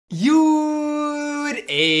What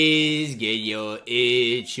is good, yo?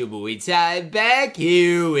 It's your boy Ty back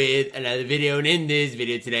here with another video, and in this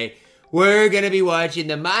video today, we're gonna be watching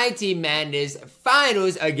the MyTeam Madness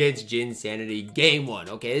Finals against JayCanada Game 1.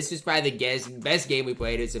 Okay, this was probably the best game we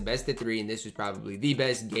played. It's a best of 3, and this was probably the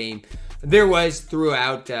best game there was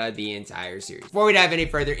throughout the entire series. Before we dive any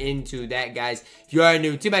further into that, guys, if you are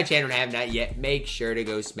new to my channel and have not yet, make sure to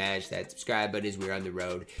go smash that subscribe button as we're on the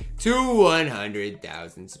road to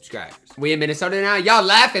 100,000 subscribers. We in Minnesota now. Y'all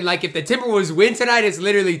laughing like if the Timberwolves win tonight, it's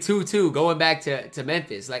literally 2-2 going back to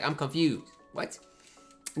Memphis. Like, I'm confused. What?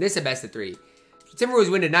 This is a best of 3. If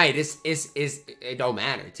Timberwolves win tonight, it don't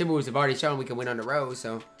matter. Timberwolves have already shown we can win on the road,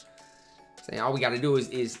 so all we got to do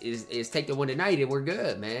is take the win tonight, and we're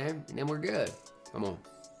good, man. And then we're good. Come on.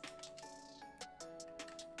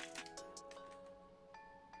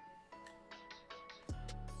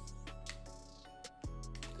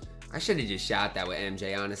 I should have just shot that with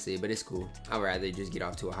MJ, honestly, but it's cool. I'd rather just get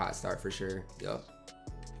off to a hot start for sure. Yup.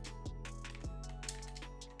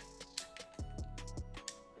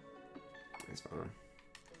 That's fine.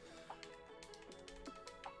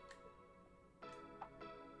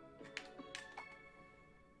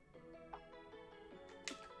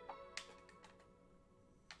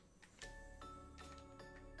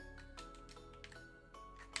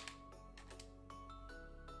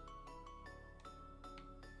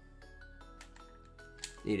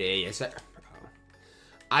 Yes, sir.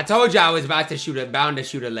 I told y'all I was about to shoot bound to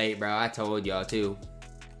shoot a late, bro. I told y'all too.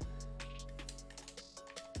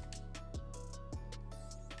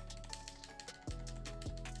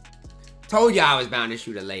 Told y'all I was bound to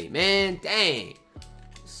shoot a late, man. Dang.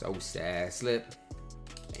 So sad. Slip.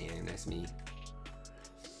 Man, that's me.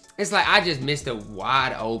 It's like I just missed a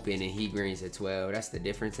wide open and he greens at 12. That's the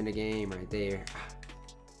difference in the game right there.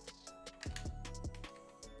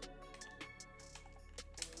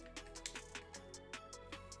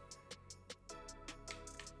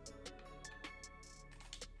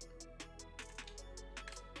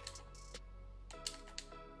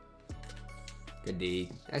 Good D.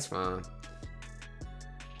 That's fine.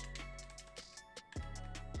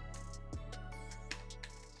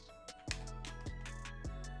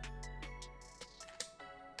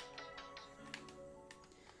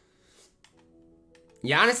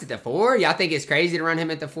 Giannis at the 4? Y'all think it's crazy to run him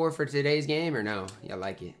at the 4 for today's game or no? Y'all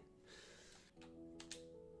like it?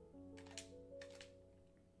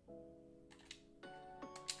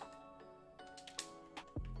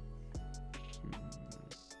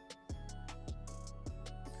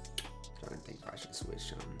 I think I should switch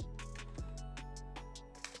something.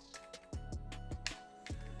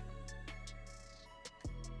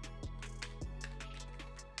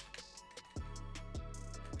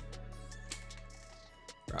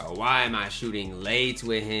 Bro, why am I shooting late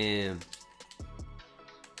with him?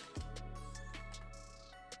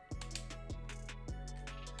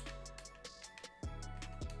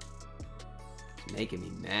 It's making me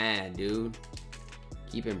mad, dude.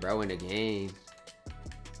 Keeping bro in the game.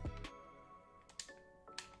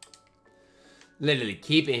 Literally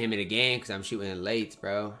keeping him in the game because I'm shooting late,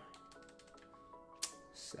 bro.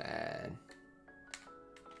 Sad.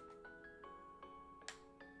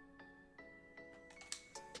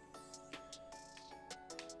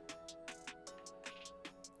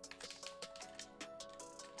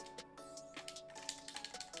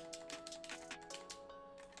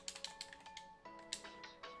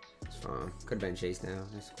 It's fine. Could have been chased now.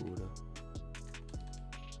 That's cool though.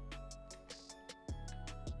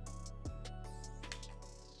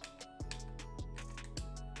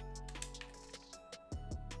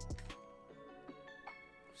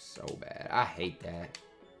 So bad. I hate that.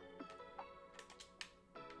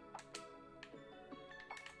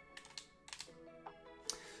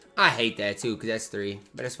 I hate that too, because that's 3.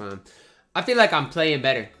 But it's fine. I feel like I'm playing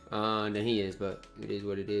better than he is, but it is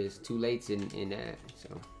what it is. Too late in that,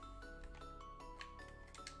 so.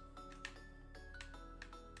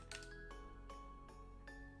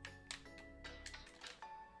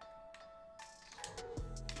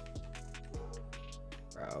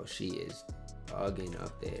 Bro, she is bugging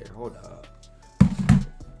up there. Hold up.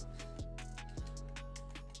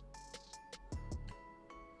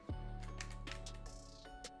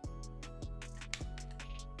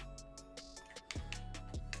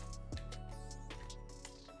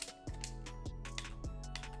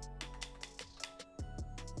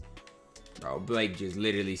 Bro, Blake just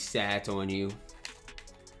literally sat on you.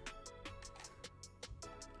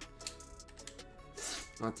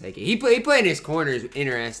 I'll take it. He playing his corners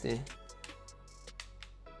interesting.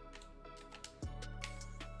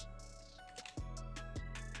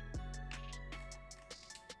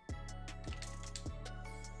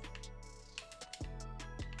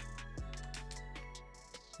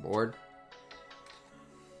 Board.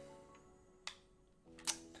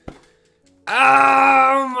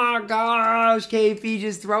 Oh my gosh, KP,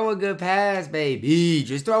 just throw a good pass, baby.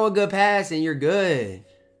 Just throw a good pass and you're good.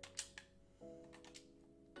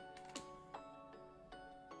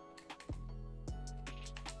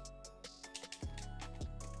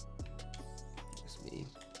 That's me.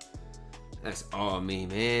 That's all me,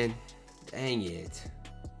 man. Dang it.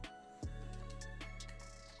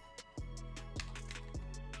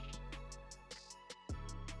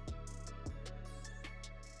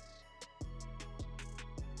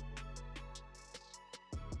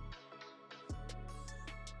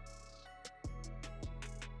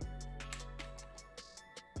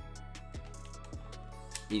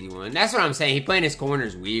 Easy one. That's what I'm saying. He playing his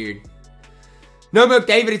corners weird. No milk,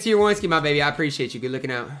 David, a tier 1 ski, my baby. I appreciate you. Good looking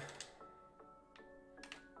out.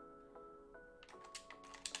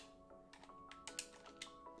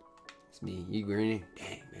 It's me. You grinning?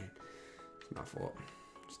 Dang, man. It's my fault.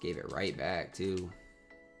 Just gave it right back, too.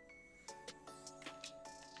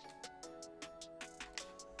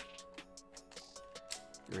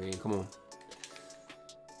 Green, come on.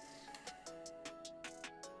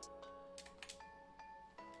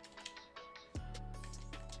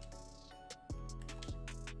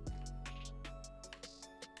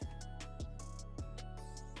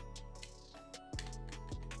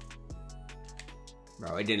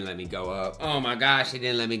 Bro, it didn't let me go up. Oh my gosh, it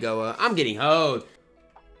didn't let me go up. I'm getting hoed.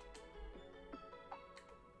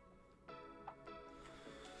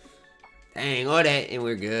 Dang, all that, and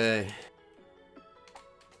we're good.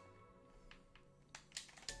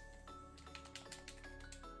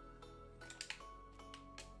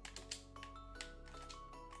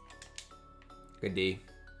 Good D.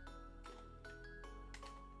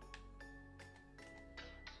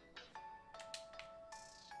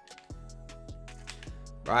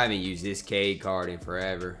 Bro, I haven't used this Cade card in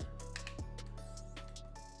forever.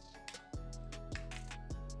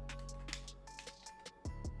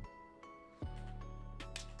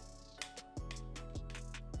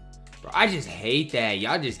 Bro, I just hate that.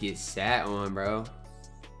 Y'all just get sat on, bro.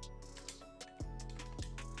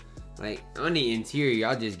 Like, on the interior,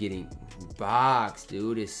 y'all just getting boxed,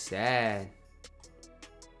 dude. It's sad.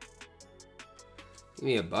 Give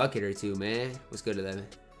me a bucket or two, man. What's good, 11?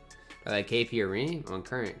 Like KP or ring on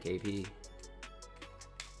current KP.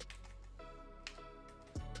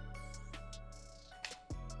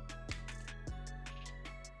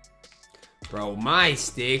 Bro, my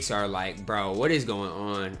sticks are like, bro, what is going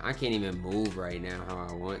on? I can't even move right now how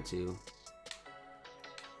I want to.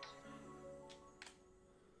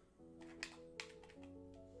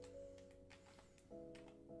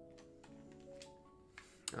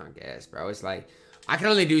 I guess, bro. It's like, I can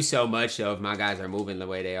only do so much though if my guys are moving the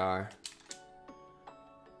way they are.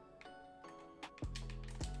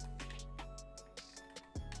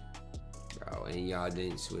 Bro, and y'all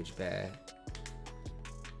didn't switch back.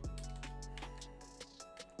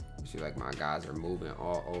 I feel like my guys are moving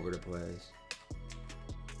all over the place.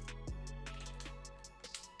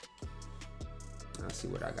 I'll see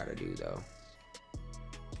what I gotta do though.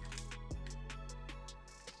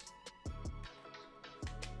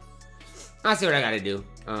 I'll see what I gotta do.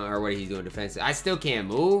 Or what he's doing defensive. I still can't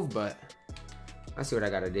move, but I'll see what I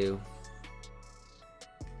gotta do.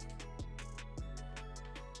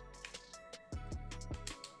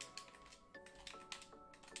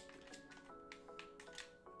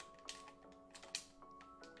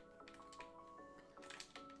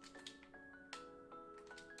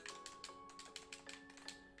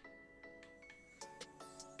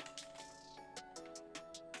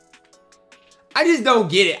 I just don't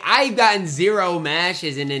get it. I've gotten 0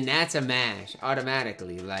 mashes and then that's a mash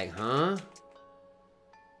automatically. Like, huh?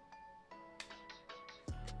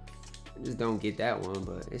 I just don't get that one,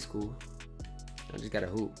 but it's cool. I just got a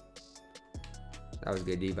hoop. That was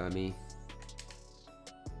good D by me.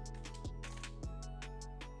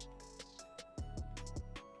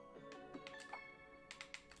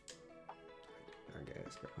 I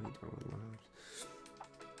guess, bro. He throwing lobs.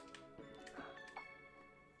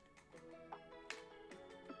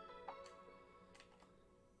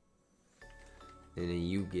 And then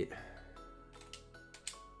you get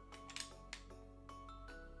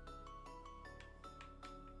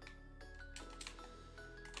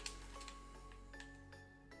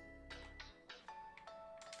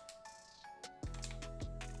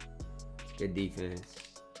good defense.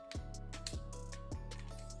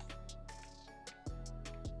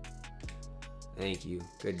 Thank you.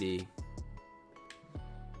 Good D.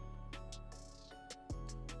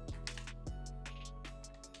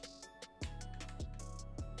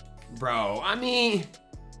 Bro, I mean,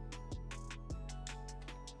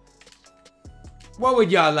 What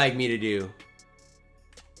would y'all like me to do?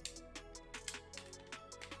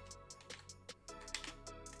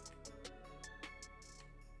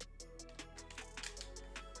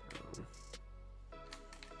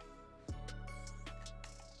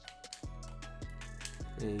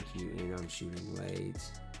 Thank you, and I'm shooting late.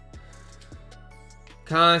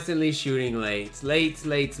 Constantly shooting late. Late.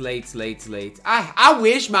 I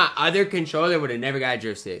wish my other controller would have never got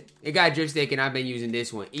drift stick. It got drift stick and I've been using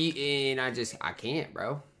this one. And I can't,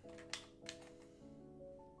 bro.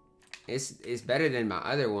 It's better than my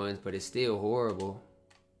other ones, but it's still horrible.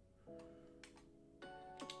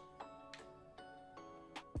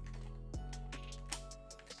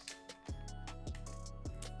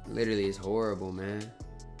 Literally, it's horrible, man.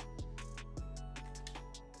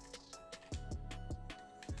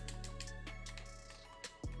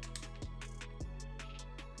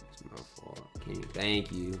 It's my fault.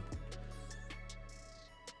 Thank you.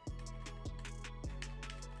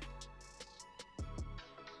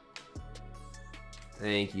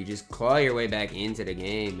 Thank you. Just claw your way back into the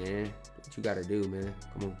game, man. What you gotta do, man.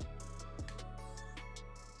 Come on.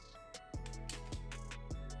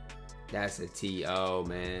 That's a TO,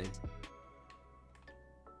 man.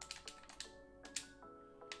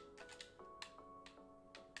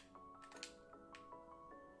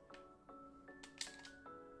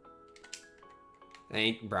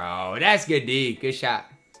 Bro, that's good D. Good shot.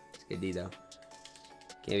 It's good D, though.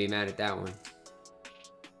 Can't be mad at that one.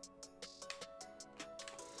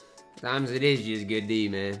 Sometimes it is just good D,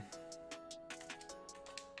 man.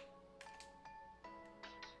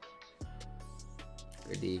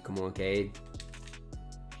 Good D. Come on, Cade.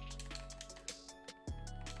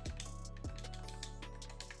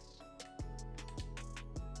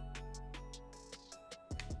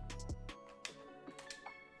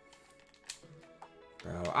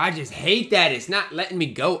 Bro, I just hate that it's not letting me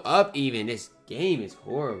go up even. This game is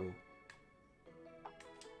horrible.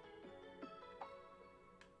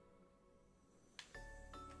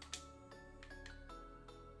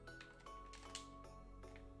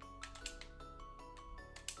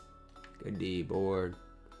 Good D, board.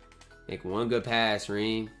 Make one good pass,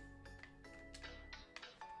 Reem.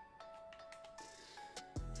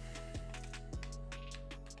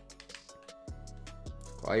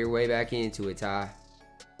 Claw your way back into it, Ty.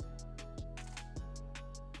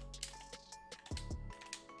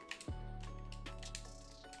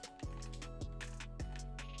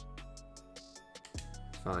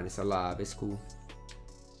 Fine, it's alive. It's cool.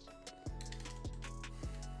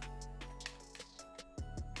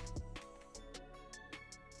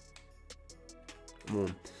 Come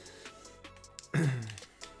on.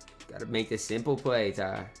 Gotta make the simple play,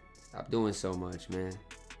 Ty. Stop doing so much, man.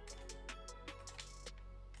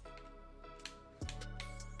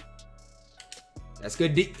 That's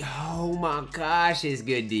good D. Oh my gosh, it's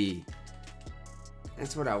good D.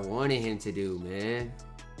 That's what I wanted him to do, man.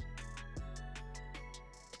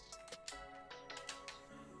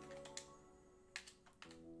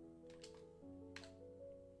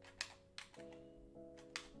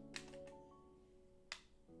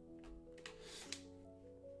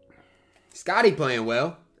 Scotty playing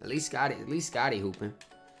well. At least Scotty hooping.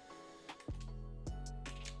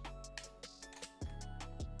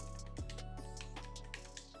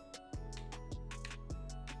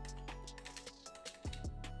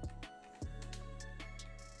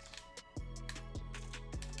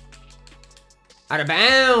 Out of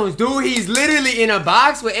bounds. Dude, he's literally in a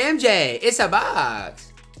box with MJ. It's a box.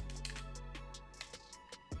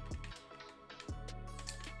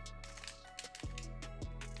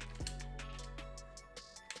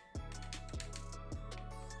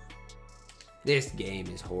 This game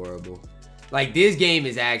is horrible. Like, this game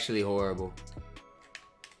is actually horrible.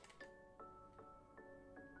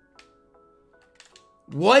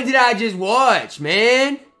 What did I just watch,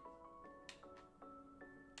 man?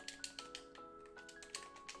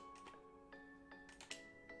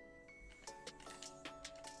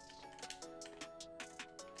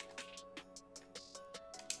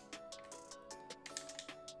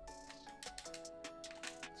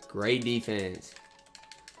 Great defense.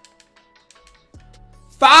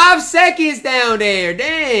 5 seconds down there.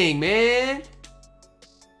 Dang, man.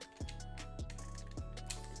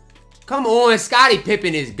 Come on. Scottie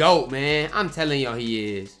Pippen is GOAT, man. I'm telling y'all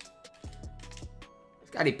he is.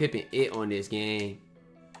 Scottie Pippen it on this game.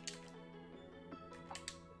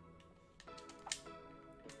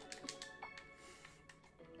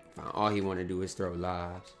 All he want to do is throw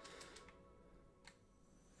lobs.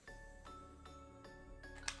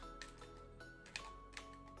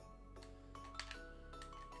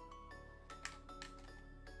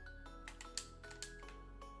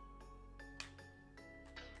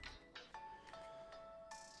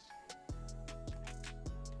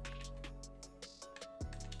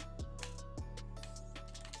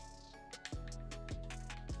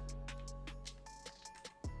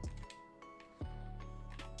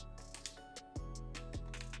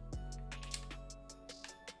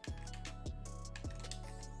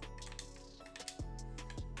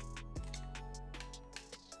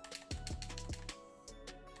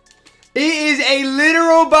 a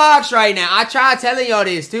literal box right now. I tried telling y'all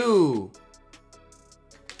this too.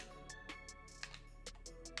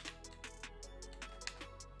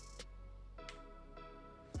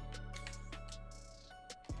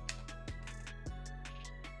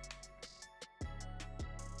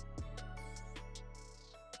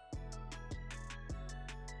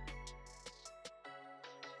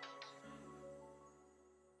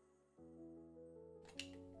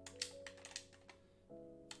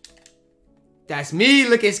 That's me.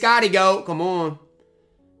 Look at Scotty go. Come on.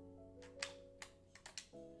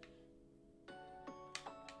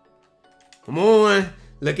 Come on.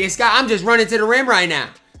 Look at Scott. I'm just running to the rim right now.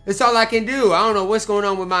 That's all I can do. I don't know what's going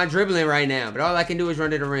on with my dribbling right now, but all I can do is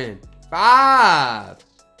run to the rim. 5.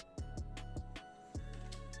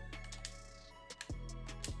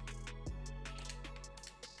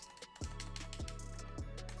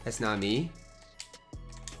 That's not me.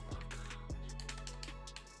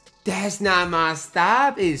 That's not my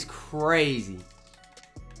stop. It's crazy.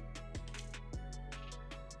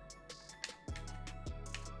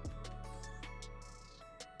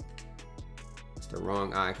 It's the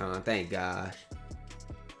wrong icon. Thank gosh.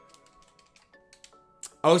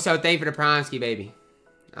 Oh, so thank you for the prime ski, baby.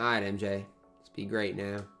 All right, MJ. Let's be great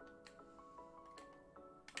now.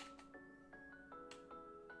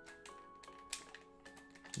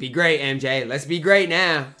 Be great, MJ. Let's be great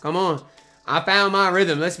now. Come on. I found my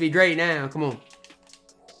rhythm. Let's be great now. Come on.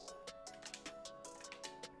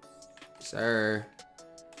 Sir.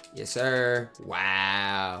 Yes, sir.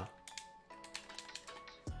 Wow.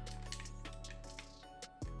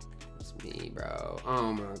 It's me, bro.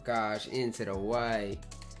 Oh my gosh. Into the white.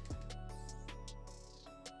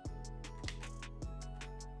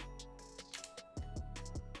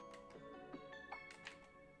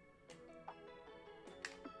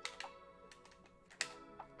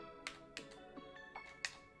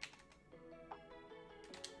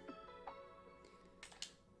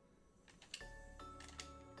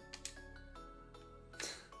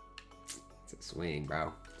 Swing,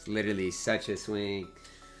 bro. It's literally such a swing.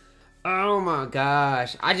 Oh my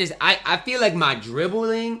gosh. I feel like my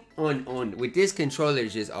dribbling on with this controller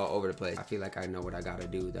is just all over the place. I feel like I know what I gotta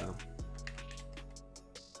do though.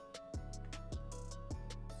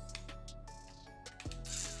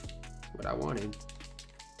 What I wanted.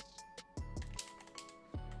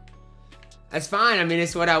 That's fine. I mean,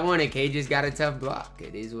 it's what I wanted. K just got a tough block.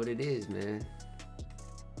 It is what it is, man.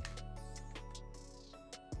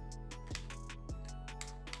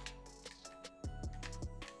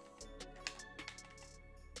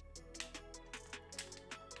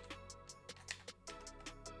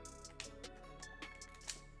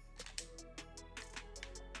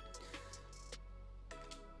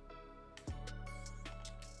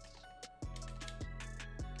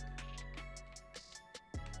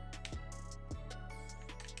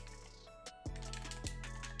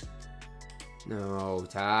 No,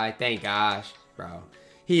 Ty. Thank gosh. Bro.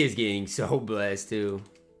 He is getting so blessed, too.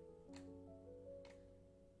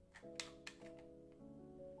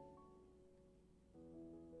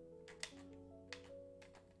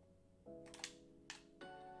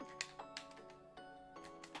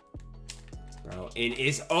 Bro, and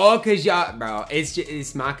it's all because y'all, bro.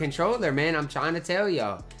 It's my controller, man. I'm trying to tell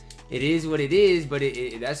y'all. It is what it is, but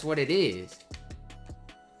that's what it is.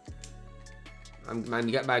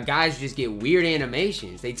 My guys just get weird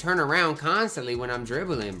animations. They turn around constantly when I'm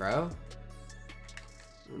dribbling, bro.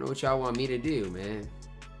 I don't know what y'all want me to do, man.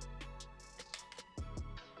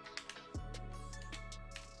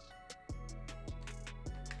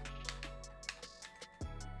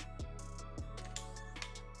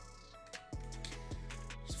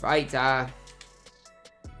 Just fight, Ty.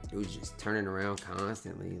 Dude's just turning around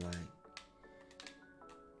constantly, like,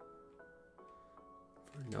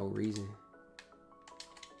 for no reason.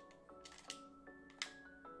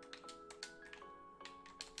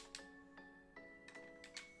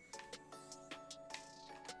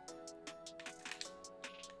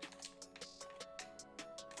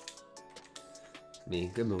 Me,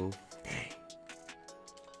 good move. Dang.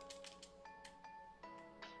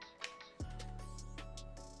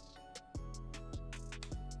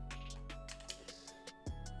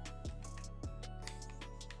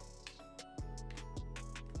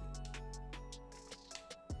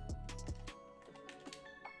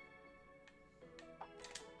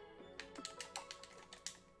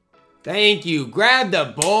 Thank you. Grab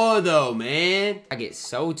the ball though, man. I get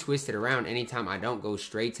so twisted around anytime I don't go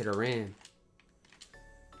straight to the rim.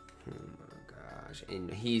 And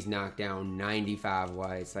he's knocked down 95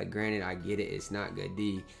 whites. Like, granted, I get it. It's not good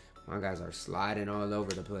D. My guys are sliding all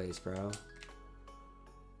over the place, bro.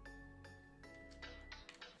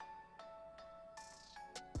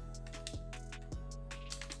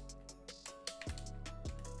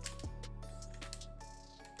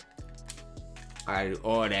 I do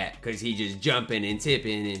all that because he just jumping and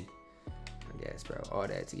tipping and I guess, bro, all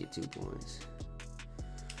that to get 2 points.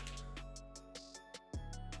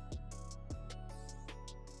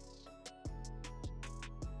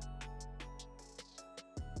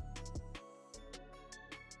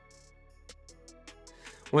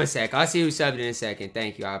 One sec. I'll see who subbed in a second.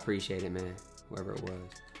 Thank you. I appreciate it, man. Whoever it was.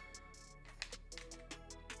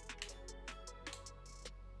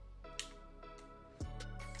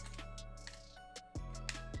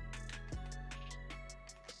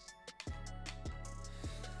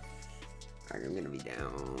 Alright, I'm gonna be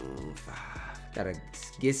down 5. Gotta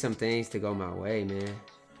get some things to go my way, man.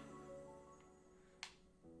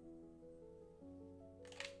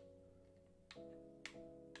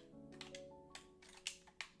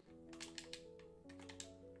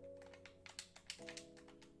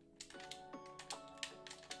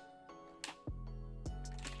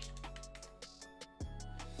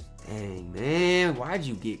 Dang, man, why'd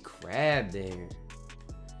you get crab there?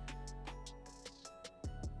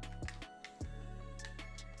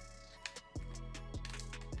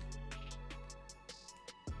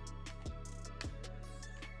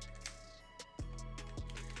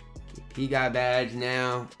 He got badge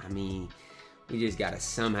now. I mean, we just gotta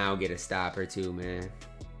somehow get a stop or two, man.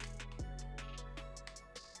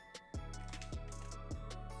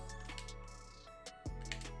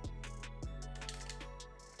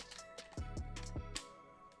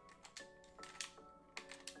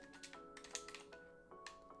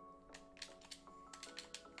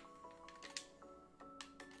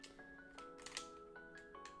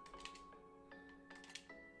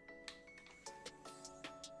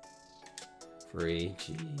 Free,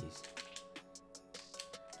 jeez.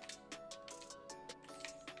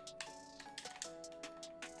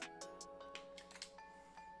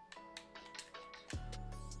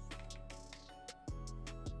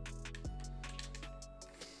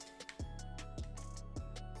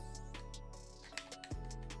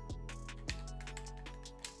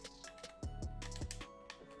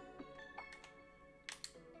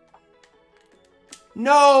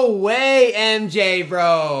 No way, MJ,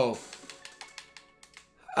 bro.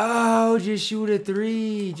 Oh, just shoot a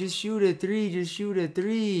 3. Just shoot a 3. Just shoot a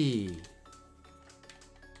 3.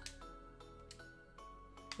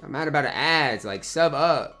 I'm mad about the ads. Like, sub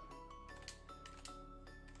up.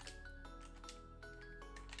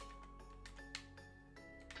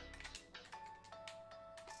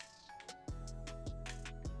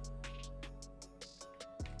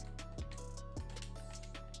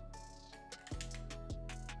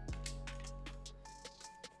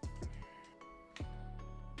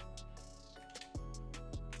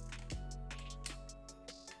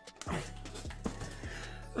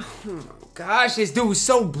 Oh my gosh, this dude's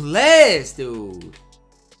so blessed, dude.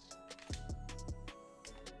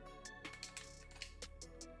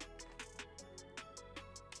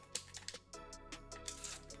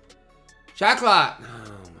 Shot clock. Oh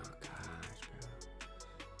my gosh,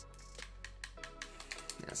 bro.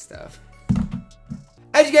 That's tough.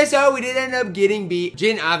 As you guys saw, we did end up getting beat.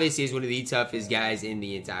 Jin obviously is one of the toughest guys in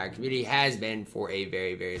the entire community. Has been for a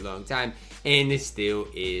very, very long time. And it still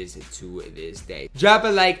is to this day. Drop a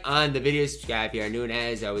like on the video. Subscribe if you are new. And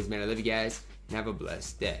as always, man, I love you guys. And have a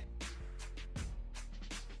blessed day.